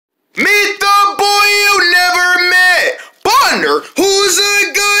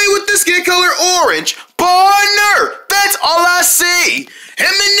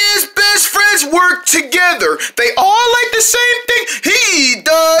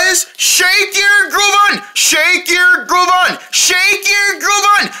Shake your groove on! Shake your groove on! Shake your groove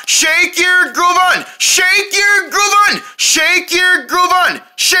on! Shake your groove on! Shake your groove on! Shake your groove on!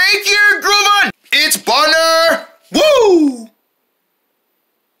 Shake your groove on! It's Bonner! Woo!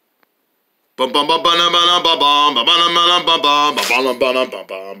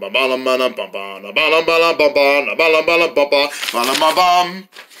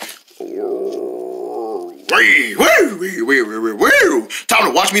 Time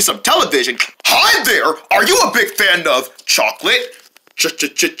to watch me some television. Hi there! Are you a big fan of chocolate? Chocolate!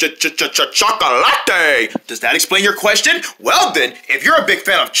 Does that explain your question? Well then, if you're a big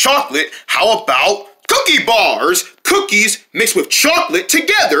fan of chocolate, how about cookie bars? Cookies mixed with chocolate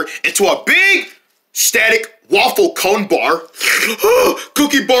together into a big static waffle cone bar.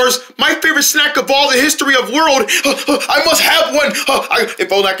 Cookie bars, my favorite snack of all the history of world. I must have one. If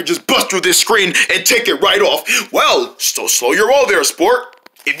only I could just bust through this screen and take it right off. Well, so slow your roll there, sport.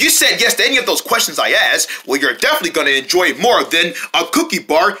 If you said yes to any of those questions I asked, well, you're definitely going to enjoy more than a cookie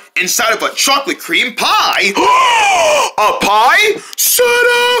bar inside of a chocolate cream pie. A pie?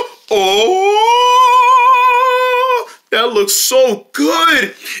 Soda? Oh, that looks so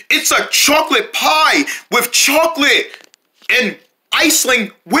good. It's a chocolate pie with chocolate and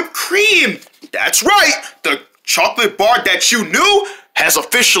Iceland whipped cream. That's right. The chocolate bar that you knew has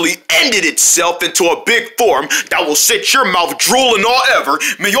officially ended itself into a big form that will set your mouth drooling all ever.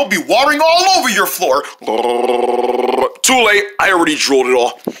 Man, you'll be watering all over your floor. Too late, I already drooled it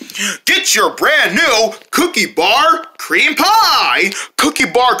all. Get your brand new cookie bar cream pie. Cookie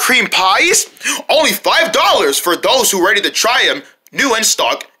bar cream pies, only $5 for those who are ready to try them. New in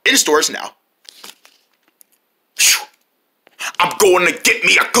stock, in stores now. I'm going to get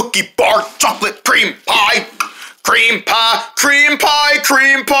me a cookie bar chocolate cream pie. Cream pie, cream pie,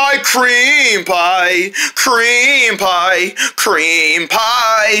 cream pie, cream pie, cream pie, cream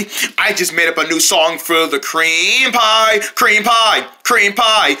pie. I just made up a new song for the cream pie, cream pie, cream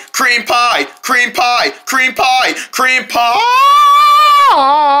pie, cream pie, cream pie, cream pie, cream pie.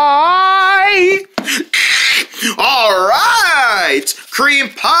 All right, cream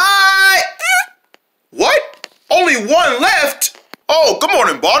pie. What? Only one left? Oh, good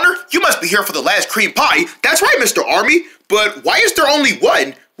morning, Bonner. You must be here for the last cream pie. That's right, Mr. Army. But why is there only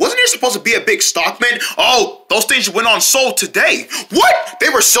one? Wasn't there supposed to be a big stock, man? Oh, those things went on sold today. What? They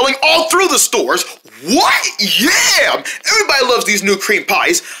were selling all through the stores. What? Yeah! Everybody loves these new cream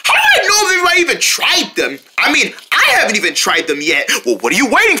pies. How do I know if everybody even tried them? I mean, I haven't even tried them yet. Well, what are you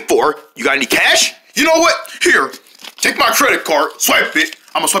waiting for? You got any cash? You know what? Here, take my credit card, swipe it.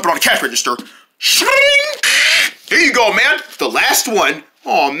 I'm gonna swipe it on the cash register. Shring! Here you go, man. The last one.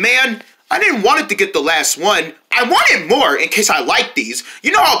 Oh, man. I didn't want it to get the last one. I wanted more in case I like these.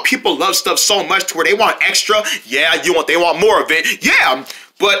 You know how people love stuff so much to where they want extra? Yeah, they want more of it. Yeah,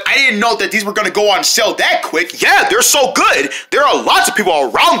 but I didn't know that these were going to go on sale that quick. Yeah, they're so good. There are lots of people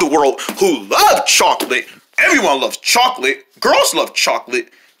around the world who love chocolate. Everyone loves chocolate. Girls love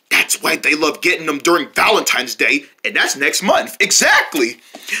chocolate. That's why they love getting them during Valentine's Day, and that's next month. Exactly.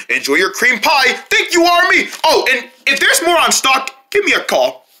 Enjoy your cream pie. Thank you, Army. Oh, and if there's more on stock, give me a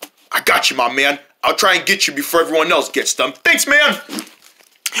call. I got you, my man. I'll try and get you before everyone else gets them. Thanks, man.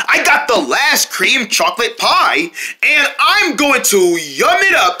 I got the last cream chocolate pie, and I'm going to yum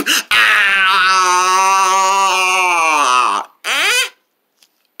it up.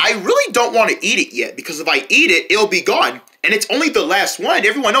 I really don't want to eat it yet, because if I eat it, it'll be gone. And it's only the last one.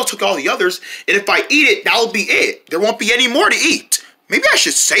 Everyone else took all the others. And if I eat it, that'll be it. There won't be any more to eat. Maybe I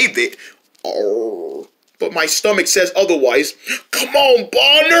should save it. Oh, but my stomach says otherwise. Come on,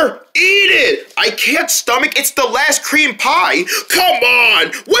 Bonner. Eat it. I can't stomach. It's the last cream pie. Come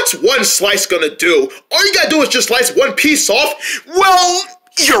on. What's one slice gonna do? All you gotta do is just slice one piece off. Well,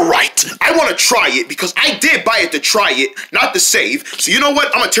 you're right. I want to try it because I did buy it to try it, not to save. So you know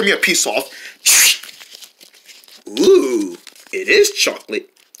what? I'm gonna tear me a piece off. Ooh, it is chocolate.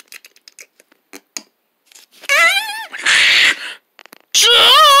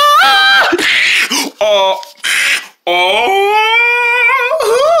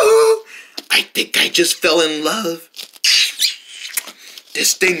 I think I just fell in love.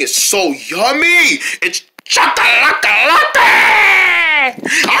 This thing is so yummy. It's chocolate.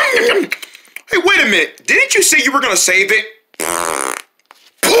 Hey, wait a minute. Didn't you say you were gonna save it?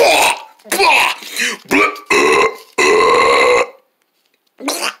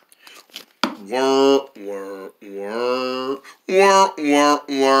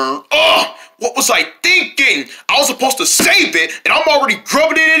 Oh, what was I thinking? I was supposed to save it, and I'm already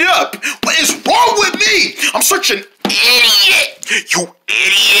grubbing it up. What is wrong with me? I'm such an idiot. You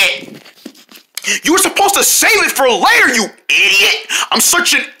idiot. You were supposed to save it for later, you idiot! I'm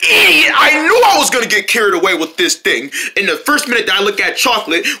such an idiot! I knew I was gonna get carried away with this thing. In the first minute that I look at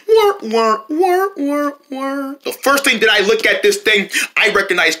chocolate, the first thing that I look at this thing, I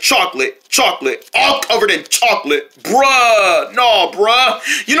recognize chocolate, all covered in chocolate. Bruh, no, bruh.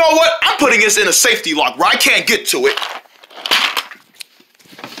 You know what? I'm putting this in a safety lock where I can't get to it.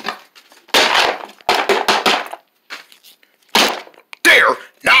 There.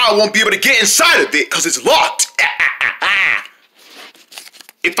 Now I won't be able to get inside of it because it's locked.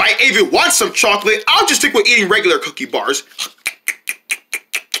 If I even want some chocolate, I'll just stick with eating regular cookie bars.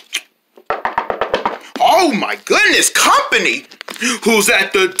 Oh my goodness, company! Who's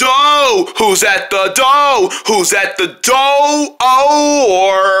at the dough? Who's at the dough? Who's at the dough?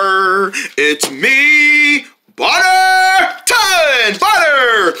 Oh, it's me, Butter! Tons!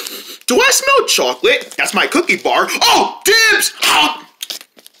 Butter! Do I smell chocolate? That's my cookie bar. Oh, dibs!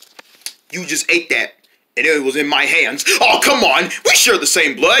 You just ate that, and it was in my hands. Oh, come on. We share the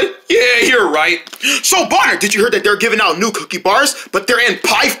same blood. Yeah, you're right. So, Bonner, did you hear that they're giving out new cookie bars, but they're in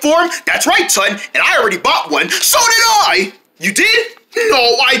pie form? That's right, son, and I already bought one. So did I. You did?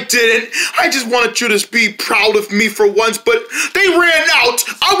 No, I didn't. I just wanted you to be proud of me for once, but they ran out.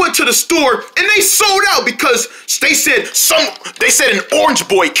 I went to the store and they sold out because they said an orange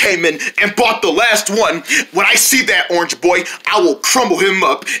boy came in and bought the last one. When I see that orange boy, I will crumble him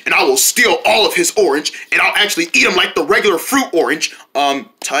up and I will steal all of his orange and I'll actually eat him like the regular fruit orange. Ton.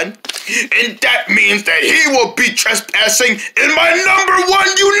 And that means that he will be trespassing in my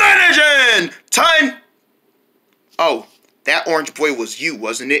 #1 United. Ton. Oh. That orange boy was you,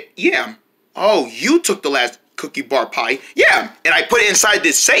 wasn't it? Yeah. Oh, you took the last cookie bar pie? Yeah, and I put it inside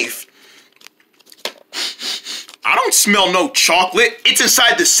this safe. I don't smell no chocolate. It's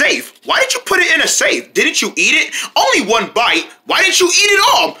inside the safe. Why did you put it in a safe? Didn't you eat it? Only one bite. Why didn't you eat it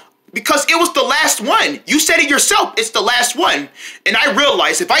all? Because it was the last one. You said it yourself. It's the last one. And I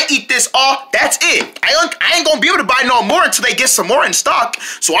realized if I eat this all, that's it. I ain't gonna be able to buy no more until they get some more in stock.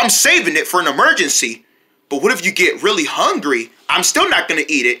 So I'm saving it for an emergency. But what if you get really hungry? I'm still not gonna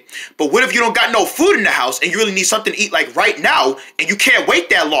eat it. But what if you don't got no food in the house and you really need something to eat like right now and you can't wait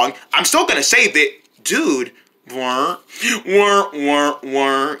that long? I'm still gonna save it. Dude, you're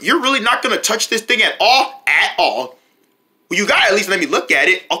really not gonna touch this thing at all? At all. Well, you gotta at least let me look at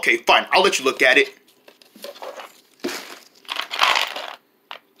it. Okay, fine, I'll let you look at it.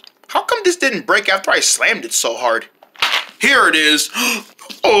 How come this didn't break after I slammed it so hard? Here it is.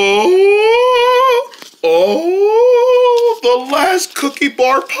 Oh, the last cookie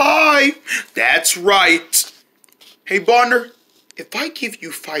bar pie. That's right. Hey, Bonner, if I give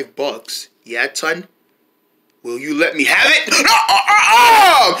you $5, yeah, ton, will you let me have it?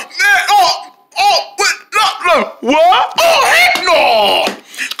 What? Oh, heck no!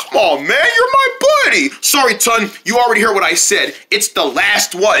 Come on, man, you're my buddy. Sorry, ton, you already heard what I said. It's the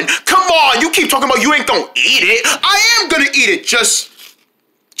last one. Come on, you keep talking about you ain't gonna eat it. I am gonna eat it, just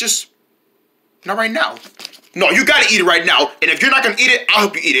not right now. No, you gotta eat it right now. And if you're not gonna eat it, I'll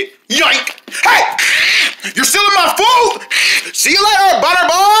help you eat it. Yoink! Hey! You're stealing my food! See you later, Butter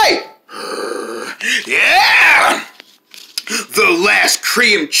Boy! Yeah! The last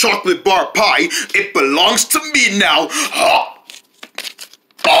cream chocolate bar pie, it belongs to me now. Oh,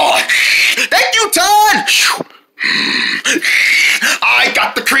 thank you, Ton! I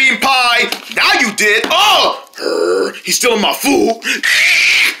got the cream pie. Now you did. Oh, he's stealing my food.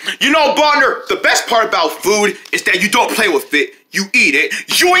 You know, Bonner, the best part about food is that you don't play with it. You eat it.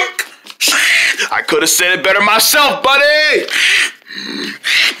 Yoink! I could have said it better myself, buddy.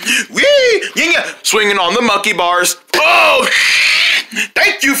 Wee! Yeah, swinging on the monkey bars. Oh!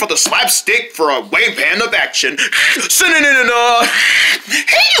 Thank you for the slapstick for a wave hand of action. Hey,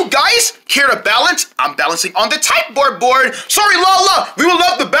 you guys! Care to balance? I'm balancing on the typeboard board. Sorry, Lala, we will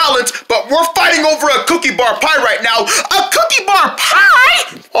love the balance, but we're fighting over a cookie bar pie right now. A cookie bar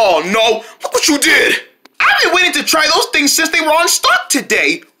pie? Oh no, look what you did. I've been waiting to try those things since they were on stock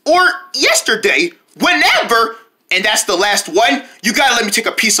today. Or yesterday. Whenever. And that's the last one. You gotta let me take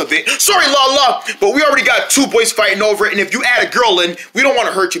a piece of it. Sorry, Lala, but we already got 2 boys fighting over it, and if you add a girl in, we don't want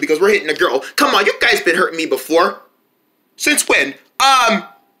to hurt you because we're hitting a girl. Come on, you guys been hurting me before. Since when?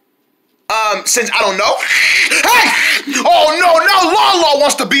 Since I don't know. Hey! Oh no, now Lala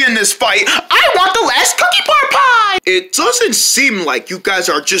wants to be in this fight. I want the last cookie bar pie. It doesn't seem like you guys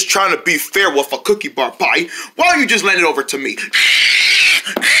are just trying to be fair with a cookie bar pie. Why don't you just lend it over to me?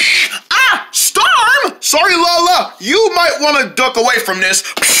 Ah, Storm! Sorry, Lala. You might want to duck away from this.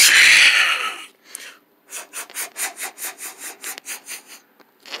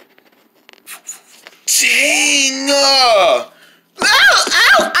 Dang! Ow!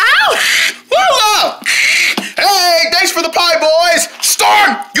 Ow! Ow! Hey, thanks for the pie, boys.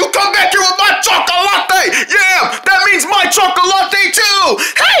 Storm, you come back here with my chocolate. Yeah, that means my chocolate too.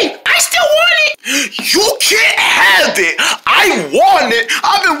 Hey, I still want it. You can't have it. I want it.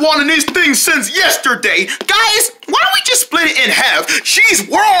 I've been wanting these things since yesterday. Guys, why don't we just split it in half? Jeez,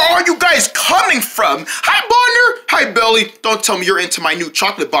 where are you guys coming from? Hi, Bonner. Hi, Belly. Don't tell me you're into my new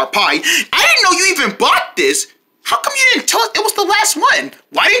chocolate bar pie. I didn't know you even bought this. How come you didn't tell us it was the last one?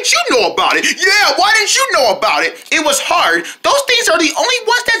 Why didn't you know about it? Yeah, why didn't you know about it? It was hard. Those things are the only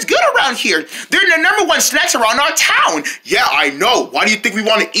ones that's good around here. They're the #1 snacks around our town. Yeah, I know. Why do you think we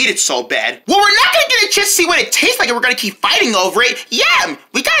want to eat it so bad? Well, we're not going to get a chance to see what it tastes like and we're going to keep fighting over it. Yeah,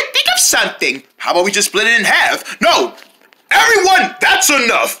 we got to think of something. How about we just split it in half? No, everyone, that's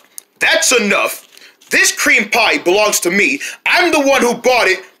enough. That's enough. This cream pie belongs to me. I'm the one who bought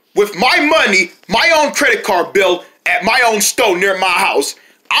it. With my money, my own credit card bill, at my own store near my house.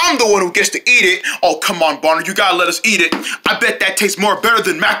 I'm the one who gets to eat it. Oh, come on, Barney, you gotta let us eat it. I bet that tastes more better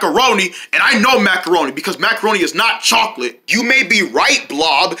than macaroni, and I know macaroni because macaroni is not chocolate. You may be right,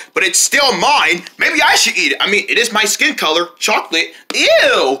 Blob, but it's still mine. Maybe I should eat it. I mean, it is my skin color, chocolate.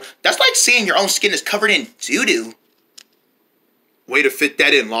 Ew, that's like seeing your own skin is covered in doo-doo. Way to fit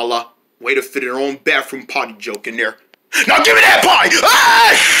that in, Lala. Way to fit your own bathroom potty joke in there. Now give me that pie!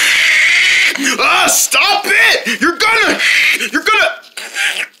 Ah! Stop it! You're gonna...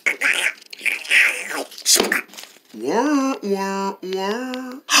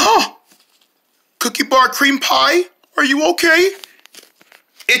 Huh? Cookie bar cream pie? Are you okay?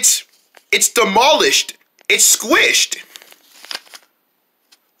 It's demolished. It's squished.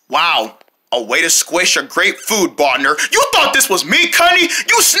 Wow. A way to squish a great food, Bonner. You thought this was me, Cunny?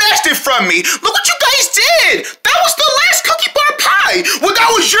 You snatched it from me. Look what you guys did. That was the last cookie bar pie. Well,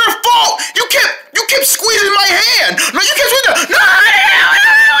 that was your fault. You kept squeezing my hand. No, you kept squeezing.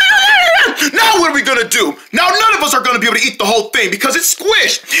 Now what are we gonna do? Now none of us are gonna be able to eat the whole thing because it's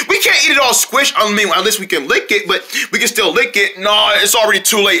squished. We can't eat it all squished. I mean, unless we can lick it, but we can still lick it. No, it's already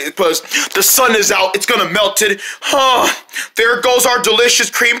too late because the sun is out. It's gonna melt it. There goes our delicious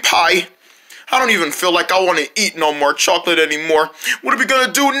cream pie. I don't even feel like I want to eat no more chocolate anymore. What are we going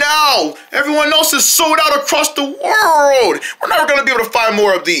to do now? Everyone else is sold out across the world. We're never going to be able to find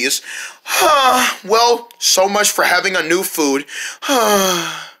more of these. Well, so much for having a new food.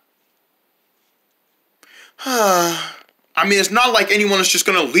 I mean, it's not like anyone is just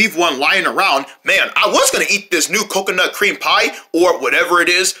going to leave one lying around. Man, I was going to eat this new coconut cream pie or whatever it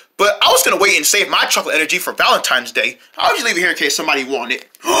is, but I was going to wait and save my chocolate energy for Valentine's Day. I'll just leave it here in case somebody wanted it.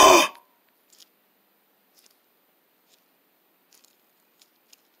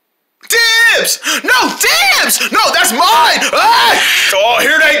 Dibs! No, dibs! No, that's mine! Ah! Oh,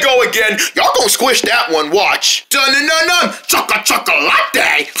 here they go again. Y'all gonna squish that one, watch. Dun-dun-dun-dun! Chocolate!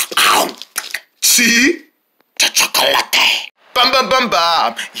 Ow! See? Chocolate!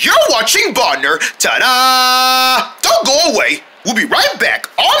 Bum-bum-bum-bum. You're watching Bonner. Ta-da! Don't go away. We'll be right back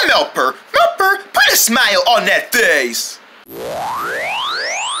on Melper. Melper, put a smile on that face.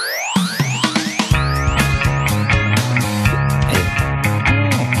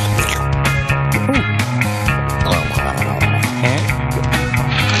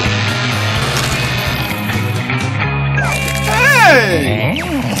 Hey!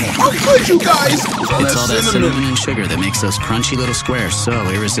 How could you guys? It's all that cinnamon and sugar that makes those crunchy little squares so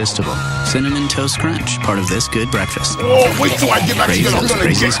irresistible. Cinnamon Toast Crunch, part of this good breakfast. Oh, wait till I get back to you. I'm gonna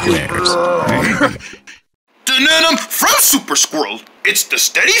crazy get squares. Denim from Super Squirrel. It's the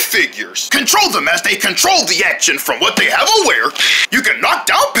steady figures. Control them as they control the action from what they have aware. You can knock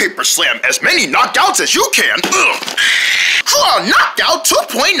down Paper Slam as many knockouts as you can. Knockout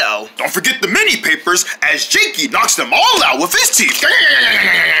 2.0. Don't forget the mini papers as Jakey knocks them all out with his teeth.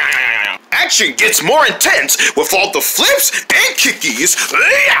 Action gets more intense with all the flips and kickies.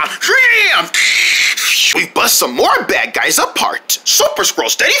 We bust some more bad guys apart. Super Squirrel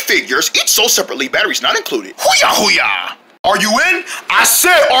steady figures, each sold separately, batteries not included. Hooyah hooyah! Are you in? I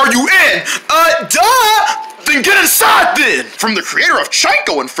said, are you in? Duh! Then get inside then! From the creator of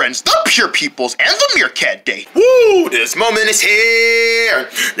Chico and Friends, the Pure Peoples, and the Meerkat Day. Woo! This moment is here.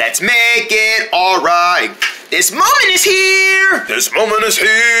 Let's make it alright. This moment is here. This moment is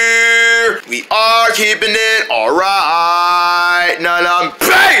here. We are keeping it alright. Now,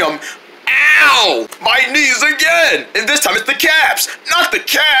 bam! Ow! My knees again! And this time it's the caps, not the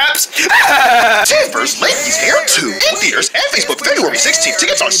caps! Tiffers, ladies hair too. In theaters and Facebook February 16th.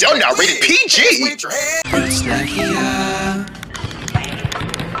 Tickets on sale now, rated PG.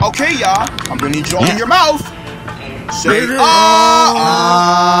 Okay, y'all. I'm gonna need you all in your mouth. Say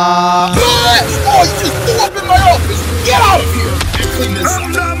ah. Oh, you just blew up in my office. Get out of here. Let's clean this up.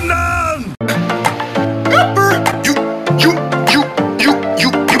 Pepper,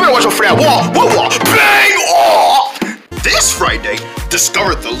 wah, wah, wah, bang, aw! This Friday,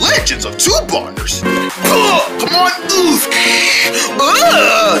 discover the legends of two Bonners. Come on, oof!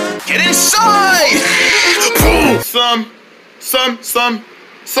 Get inside! Some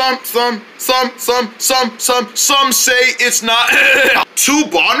say it's not. Two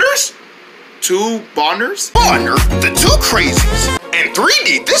Bonners? Two Bonners? Bonner, the two crazies. And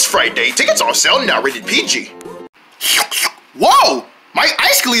 3D this Friday. Tickets on sale now, rated PG. Whoa! My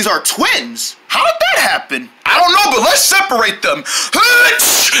Icicles are twins. How did that happen? I don't know, but let's separate them.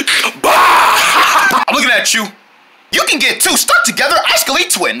 I'm looking at you. You can get two stuck together Icicle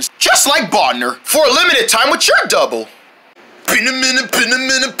twins, just like Bonner, for a limited time with your double. Been a minute.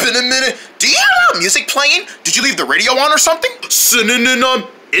 Do you hear music playing? Did you leave the radio on or something?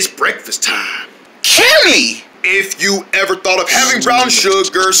 It's breakfast time. Kimmy! If you ever thought of having brown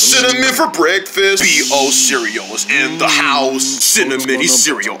sugar, cinnamon for breakfast, B.O. cereals in the house. Cinnamony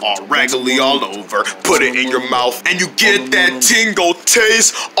cereal all raggedy all over. Put it in your mouth and you get that tingle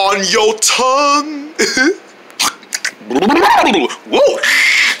taste on your tongue. Whoa!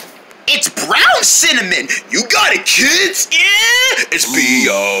 It's brown cinnamon. You got it, kids. Yeah! It's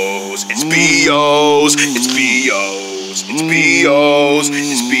B.O.'s. It's B.O.'s. It's B.O.'s. It's B.O.'s.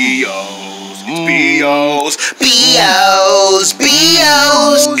 It's B.O.'s. It's B.O.'s. B.O.'s.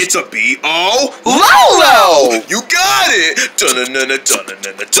 B.O.'s. It's a B.O. Lolo! You got it!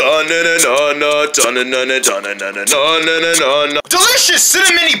 Delicious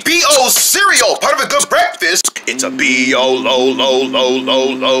cinnamony B.O.'s cereal, part of a good breakfast. It's a B.O. Lo.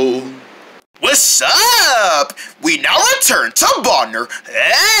 What's up? We now return to Bonner.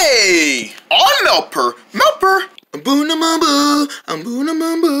 Hey! On Melper. I'm boona mamba, I'm boona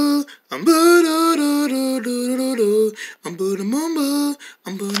mamba, I'm boona mamba,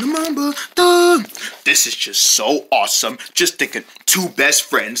 I'm boona mamba. This is just so awesome. Just thinking, two best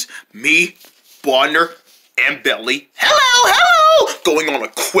friends, me, Bonner, and Belly. Hello! Going on a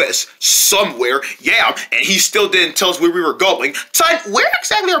quest somewhere. Yeah, and he still didn't tell us where we were going. Ton, where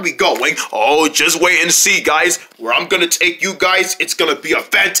exactly are we going? Oh, just wait and see, guys. Where I'm gonna take you guys, it's gonna be a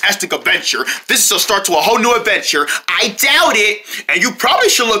fantastic adventure. This is a start to a whole new adventure. I doubt it. And you probably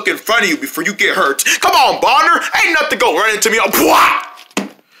should look in front of you before you get hurt. Come on, Bonner. Ain't nothing gonna run into me.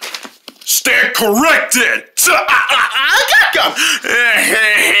 Stand corrected.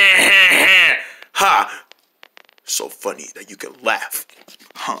 Ha. So funny that you can laugh.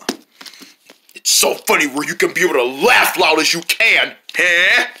 Huh. It's so funny where you can be able to laugh loud as you can.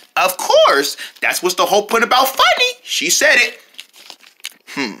 Huh? Of course. That's what's the whole point about funny. She said it.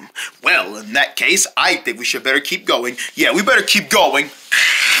 Well, in that case, I think we should better keep going. Yeah, we better keep going.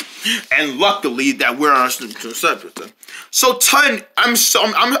 And luckily that we're on a subject. So, Ton, I'm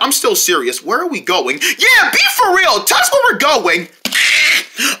still serious. Where are we going? Yeah, be for real. Tell us where we're going.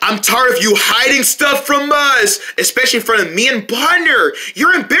 I'm tired of you hiding stuff from us, especially in front of me and Bonner.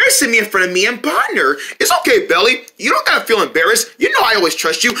 You're embarrassing me in front of me and Bonner. It's okay, Belly. You don't gotta feel embarrassed. You know I always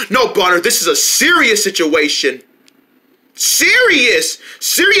trust you. No, Bonner, this is a serious situation. Serious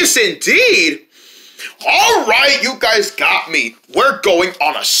indeed. All right, you guys got me. We're going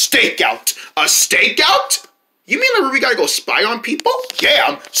on a stakeout. A stakeout? You mean like where we gotta go spy on people?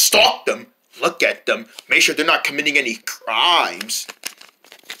 Yeah, stalk them, look at them, make sure they're not committing any crimes.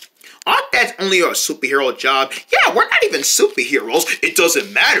 Aren't that only a superhero job? Yeah, we're not even superheroes. It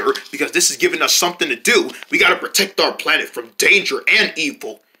doesn't matter because this is giving us something to do. We gotta protect our planet from danger and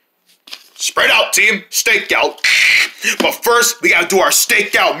evil. Spread out, team. Stakeout. But first, we gotta do our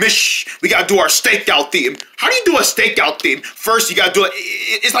stakeout mission. We gotta do our stakeout theme. How do you do a stakeout theme? First, you gotta do it.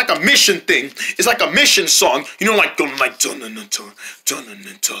 It's like a mission thing. It's like a mission song. You know, like going like dun dun dun dun dun dun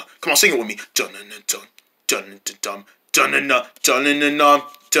dun. Come on, sing it with me. Dun dun dun dun dun dun dun dun dun dun dun dun dun dun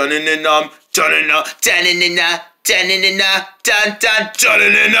dun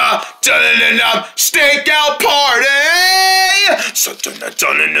dun dun. Stakeout party. So dun dun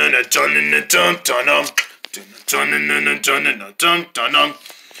dun dun dun dun dun dun.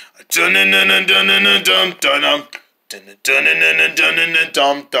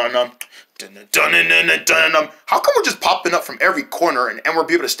 How come we're just popping up from every corner and we're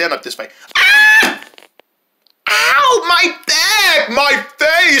able to stand up this way? Ah! Ow! My back! My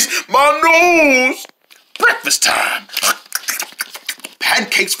face! My nose! Breakfast time!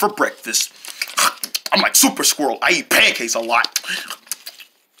 Pancakes for breakfast. I'm like Super Squirrel. I eat pancakes a lot.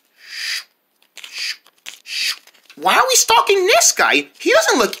 Why are we stalking this guy? He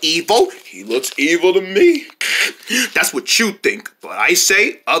doesn't look evil. He looks evil to me. That's what you think, but I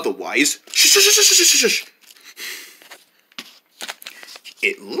say otherwise. Shh.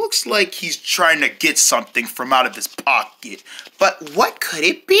 It looks like he's trying to get something from out of his pocket. But what could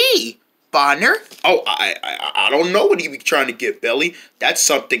it be? Bonner? Oh, I don't know what he be trying to get, Belly. That's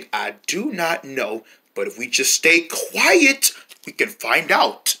something I do not know. But if we just stay quiet, we can find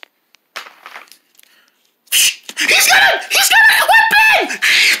out. He's got a weapon!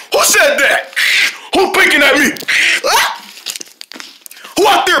 Who said that? Who's peeking at me? Who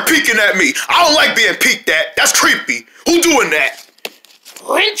out there peeking at me? I don't like being peeked at. That's creepy. Who doing that?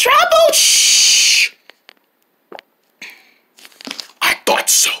 We're in trouble. Shh. I thought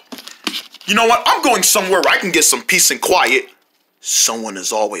so. You know what? I'm going somewhere where I can get some peace and quiet. Someone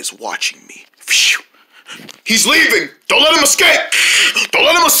is always watching me. Phew. He's leaving. Don't let him escape. Don't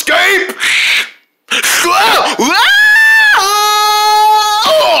let him escape. Wow!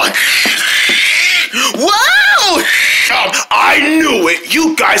 I knew it.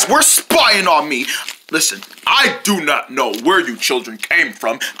 You guys were spying on me. Listen, I do not know where you children came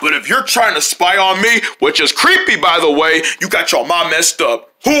from, but if you're trying to spy on me, which is creepy, by the way, you got your mom messed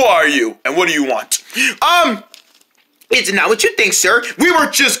up. Who are you, and what do you want? It's not what you think, sir. We were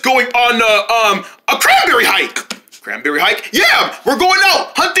just going on a cranberry hike. Cranberry hike? Yeah, we're going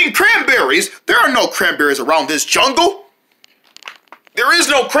out hunting cranberries. There are no cranberries around this jungle. There is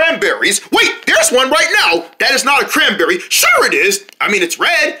no cranberries. Wait, there's one right now. That is not a cranberry. Sure it is. I mean, it's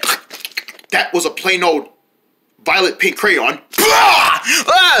red. That was a plain old violet pink crayon.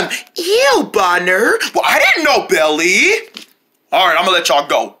 Ew, Bonner. Well, I didn't know, Belly. All right, I'm gonna let y'all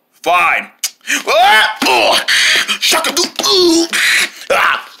go. Fine.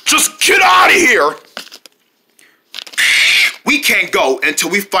 Just get out of here. We can't go until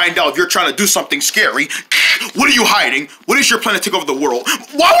we find out if you're trying to do something scary. What are you hiding? What is your plan to take over the world?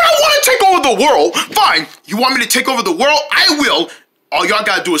 Why would I want to take over the world? Fine. You want me to take over the world? I will. All y'all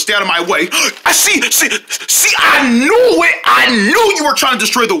gotta do is stay out of my way. I see, I knew it. I knew you were trying to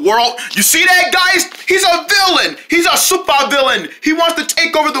destroy the world. You see that, guys? He's a villain. He's a super villain. He wants to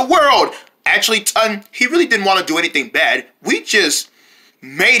take over the world. Actually, he really didn't want to do anything bad. We just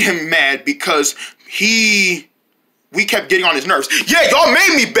made him mad because we kept getting on his nerves. Yeah, y'all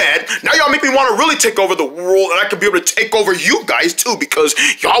made me bad. Now y'all make me want to really take over the world, and I can be able to take over you guys too, because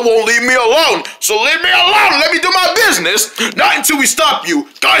y'all won't leave me alone. So leave me alone. Let me do my business. Not until we stop you.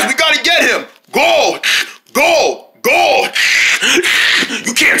 Guys, we gotta get him. Go.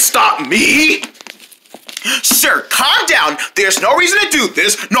 You can't stop me. Sir, calm down. There's no reason to do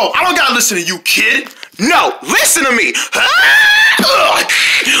this. No, I don't gotta listen to you, kid. No, listen to me.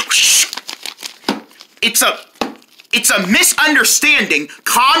 It's a misunderstanding.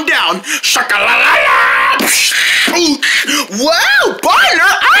 Calm down. Wow,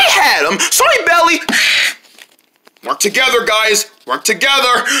 Bonner, I had him. Sorry, Belly. Work together, guys. Work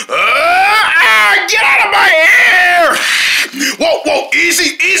together. Get out of my hair. Whoa,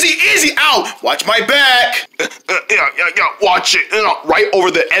 easy. Ow, watch my back. Yeah, watch it. Right over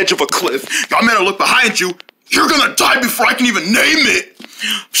the edge of a cliff. Y'all better look behind you. You're gonna die before I can even name it.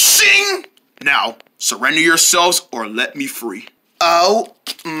 Sing. Now, surrender yourselves or let me free. Oh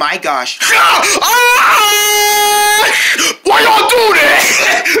my gosh. Why y'all do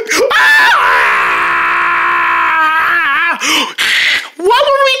that?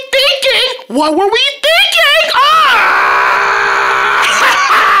 What were we thinking?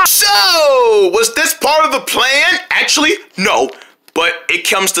 So, was this part of the plan? Actually, no. But it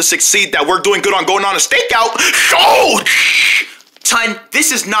comes to succeed that we're doing good on going on a stakeout. Oh! Ton,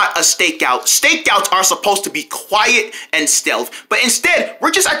 this is not a stakeout. Stakeouts are supposed to be quiet and stealth, but instead,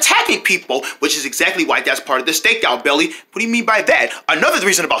 we're just attacking people, which is exactly why that's part of the stakeout, Belly. What do you mean by that? Another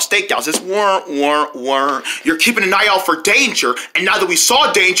reason about stakeouts is you're keeping an eye out for danger, and now that we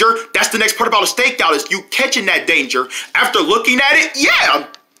saw danger, that's the next part about a stakeout is you catching that danger. After looking at it, yeah.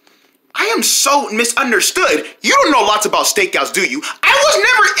 I am so misunderstood. You don't know lots about stakeouts, do you? I was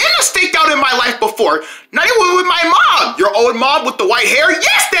never in a stakeout in my life before. Not even with my mom. Your old mom with the white hair?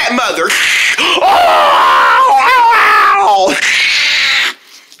 Yes, that mother. Oh!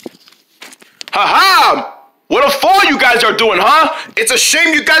 Ha-ha! What a fall you guys are doing, huh? It's a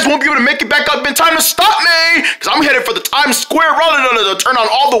shame you guys won't be able to make it back up in time to stop me, because I'm headed for the Times Square Run to turn on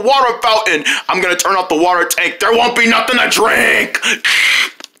all the water fountain. I'm gonna turn off the water tank. There won't be nothing to drink.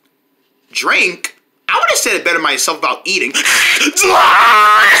 Drink? I would have said it better myself about eating.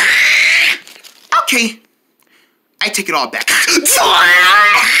 Okay. I take it all back.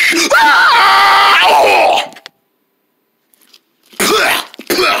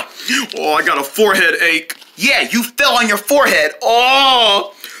 Oh, I got a forehead ache. Yeah, you fell on your forehead.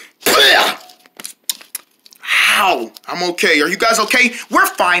 Oh. Ow. I'm okay. Are you guys okay? We're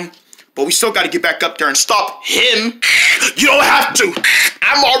fine. But we still got to get back up there and stop him. You don't have to.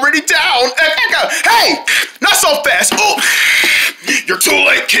 I'm already down. Hey, not so fast. Oh, you're too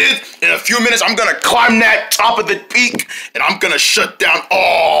late, kid. In a few minutes, I'm gonna climb that top of the peak and I'm gonna shut down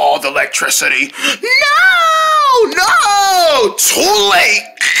all the electricity. No, too late.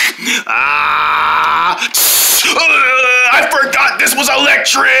 I forgot this was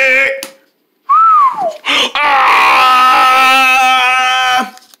electric.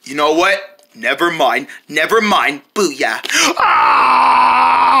 You know what? Never mind. Booyah.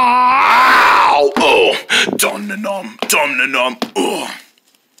 Ow! Oh, dum-na-num. Oh.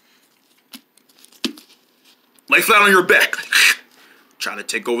 Lay flat on your back. Trying to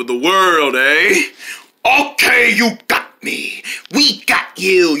take over the world, eh? Okay, you got me. We got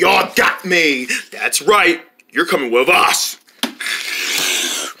you. Y'all got me. That's right. You're coming with us.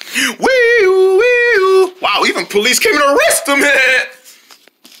 Wee-oo. Wow, even police came and arrested him.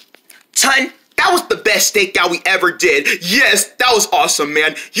 Ton, that was the best stakeout we ever did. Yes, that was awesome,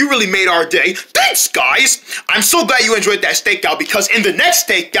 man. You really made our day. Thanks, guys. I'm so glad you enjoyed that stakeout because in the next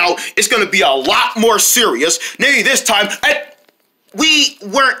stakeout, it's going to be a lot more serious. Maybe this time, we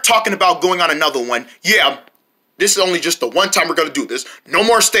weren't talking about going on another one. Yeah, this is only just the one time we're going to do this. No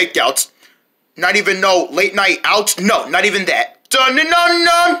more stakeouts. Not even no late night outs. No, not even that.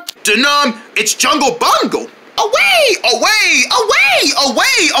 Dun-dun-dun-dun. It's Jungle Bungle. Away!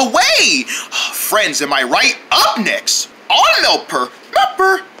 Friends, am I right? Up next, on Melper.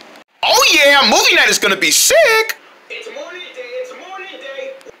 Oh yeah, movie night is gonna be sick. It's morning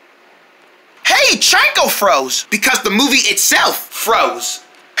day. Hey, Chanko froze because the movie itself froze.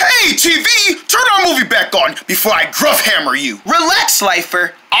 Hey, TV, turn our movie back on before I gruff hammer you. Relax,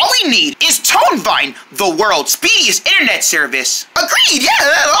 Lifer. All we need is ToneVine, the world's speediest internet service. Agreed,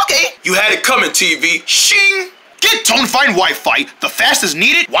 yeah, okay. You had it coming, TV. Shing! Get ToneVine Wi-Fi, the fastest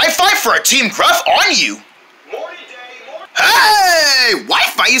needed Wi-Fi for a Team Gruff on you. Morning day. Hey,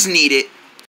 Wi-Fi is needed.